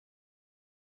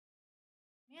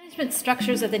Management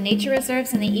structures of the nature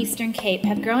reserves in the Eastern Cape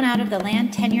have grown out of the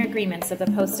land tenure agreements of the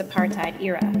post-apartheid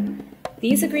era.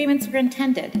 These agreements were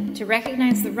intended to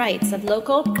recognize the rights of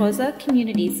local Xhosa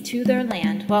communities to their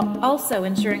land while also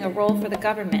ensuring a role for the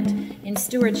government in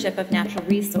stewardship of natural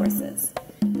resources.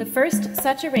 The first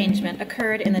such arrangement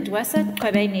occurred in the Dwesa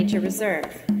Xwebe Nature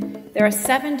Reserve. There are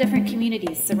 7 different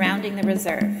communities surrounding the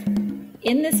reserve.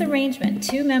 In this arrangement,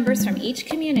 2 members from each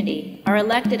community are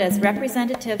elected as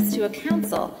representatives to a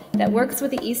council that works with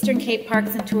the Eastern Cape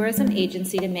Parks and Tourism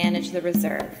Agency to manage the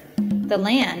reserve. The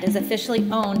land is officially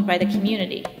owned by the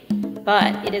community,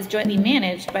 but it is jointly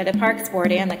managed by the Parks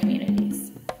Board and the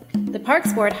communities. The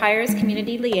Parks Board hires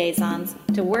community liaisons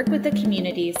to work with the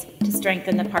communities to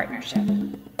strengthen the partnership.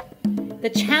 The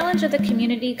challenge of the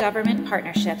community government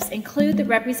partnerships include the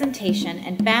representation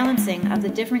and balancing of the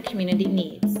different community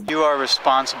needs. You are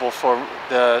responsible for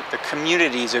the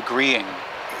communities agreeing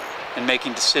and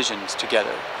making decisions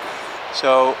together.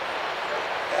 So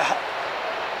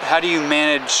how do you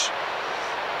manage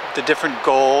the different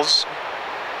goals?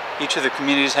 Each of the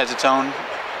communities has its own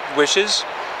wishes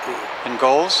and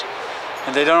goals,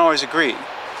 and they don't always agree,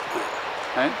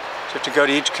 right? So you have to go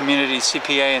to each community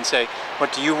CPA and say,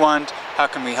 what do you want? How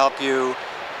can we help you?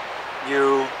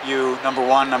 You, number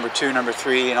 1, number 2, number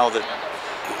 3, and all that.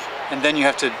 And then you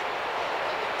have to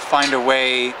find a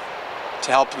way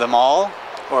to help them all,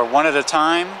 or one at a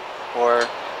time, or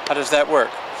how does that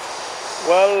work?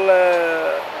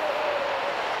 Well,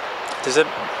 does it?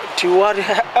 To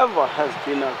whatever has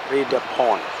been agreed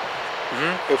upon.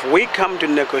 If we come to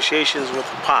negotiations with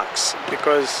parks,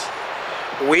 because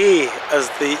we as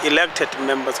the elected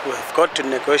members we have got to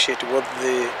negotiate with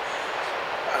the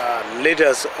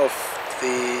leaders of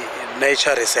the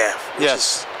nature reserve, which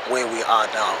is where we are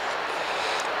now.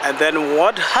 And then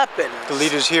what happens? The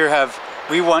leaders here have,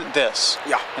 we want this.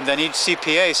 Yeah. And then each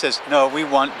CPA says, no, we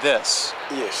want this.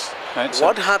 Yes. Right?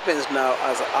 What happens now,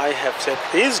 as I have said,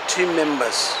 these 2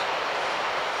 members,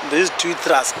 these 2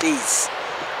 trustees,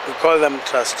 we call them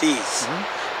trustees,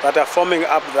 that are forming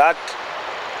up that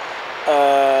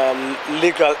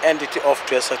legal entity of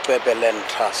Dwesa Xwebe Land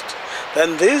Trust.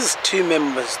 Then these 2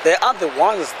 members, they are the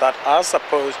ones that are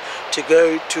supposed to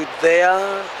go to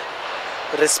their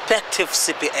respective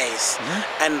CPAs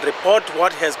and report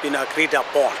what has been agreed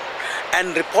upon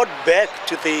and report back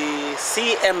to the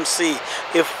CMC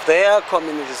if their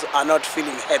communities are not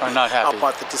feeling happy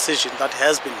about the decision that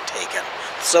has been taken.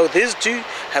 So these 2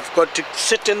 have got to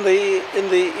sit in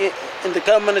the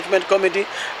co-management committee,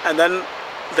 and then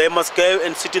they must go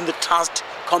and sit in the trust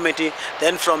committee.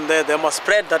 Then from there they must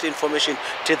spread that information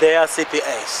to their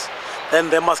CPAs. Then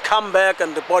they must come back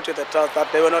and report to the trust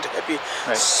that they were not happy.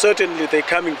 Right. Certainly they're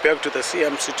coming back to the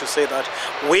CMC to say that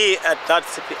we at that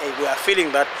CPA, we are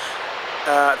feeling that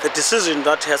the decision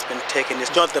that has been taken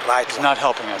is not the right one. It's not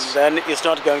helping us. Then it's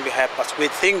not going to help us. We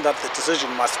think that the decision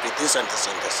must be this and this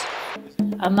and this.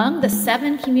 Among the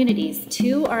 7 communities,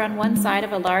 2 are on one side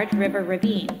of a large river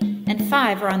ravine, and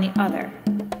 5 are on the other.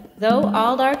 Though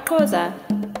all are Xhosa,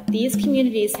 these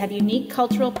communities have unique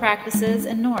cultural practices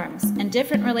and norms, and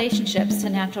different relationships to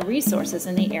natural resources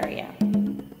in the area.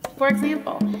 For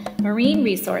example, marine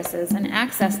resources and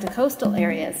access to coastal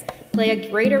areas play a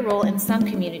greater role in some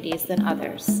communities than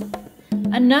others.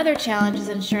 Another challenge is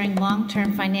ensuring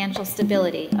long-term financial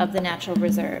stability of the natural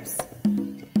reserves.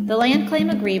 The land claim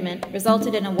agreement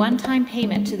resulted in a one-time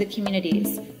payment to the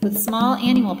communities, with small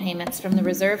annual payments from the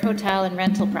reserve hotel and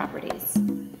rental properties.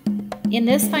 In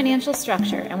this financial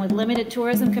structure, and with limited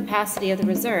tourism capacity of the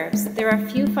reserves, there are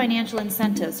few financial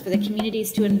incentives for the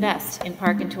communities to invest in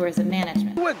park and tourism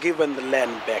management. We were given the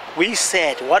land back. We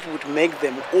said what would make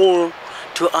them all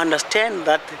to understand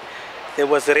that there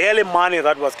was really money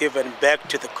that was given back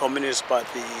to the communities by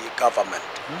the government.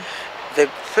 The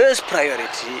first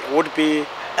priority would be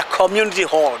a community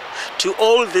hall to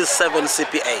all these 7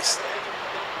 CPAs.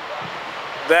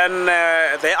 Then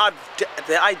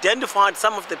they identified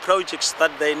some of the projects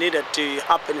that they needed to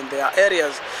happen in their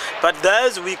areas, but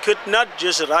those we could not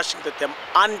just rush into them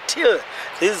until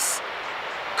these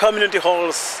community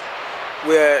halls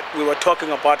we were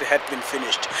talking about had been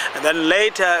finished. And then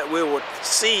later we would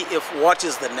see if what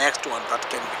is the next one that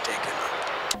can be taken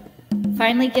up.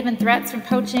 Finally, given threats from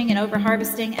poaching and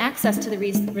overharvesting, access to the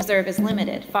reserve is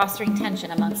limited, fostering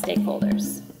tension among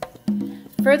stakeholders.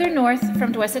 Further north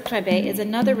from Dwesa Xwebe is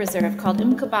another reserve called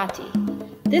Umkabati.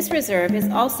 This reserve is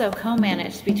also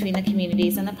co-managed between the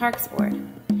communities and the Parks Board.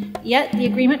 Yet the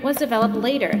agreement was developed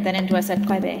later than in Dwesa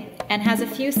Xwebe and has a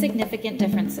few significant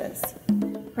differences.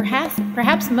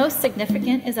 Perhaps most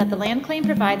significant is that the land claim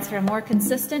provides for a more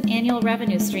consistent annual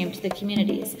revenue stream to the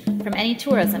communities from any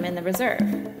tourism in the reserve.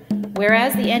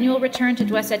 Whereas the annual return to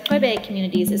Dwesed-Quebe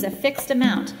communities is a fixed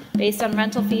amount based on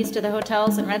rental fees to the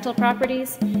hotels and rental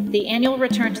properties, the annual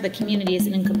return to the communities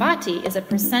in Nkubati is a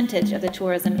percentage of the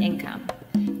tourism income.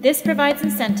 This provides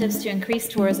incentives to increase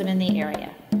tourism in the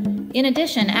area. In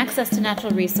addition, access to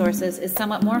natural resources is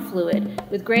somewhat more fluid,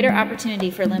 with greater opportunity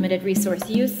for limited resource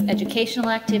use, educational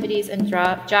activities, and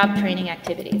job training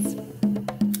activities.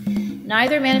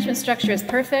 Neither management structure is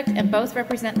perfect, and both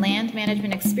represent land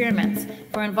management experiments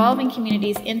for involving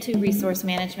communities into resource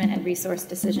management and resource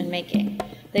decision-making.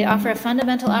 They offer a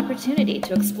fundamental opportunity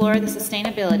to explore the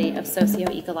sustainability of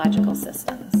socio-ecological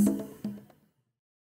systems.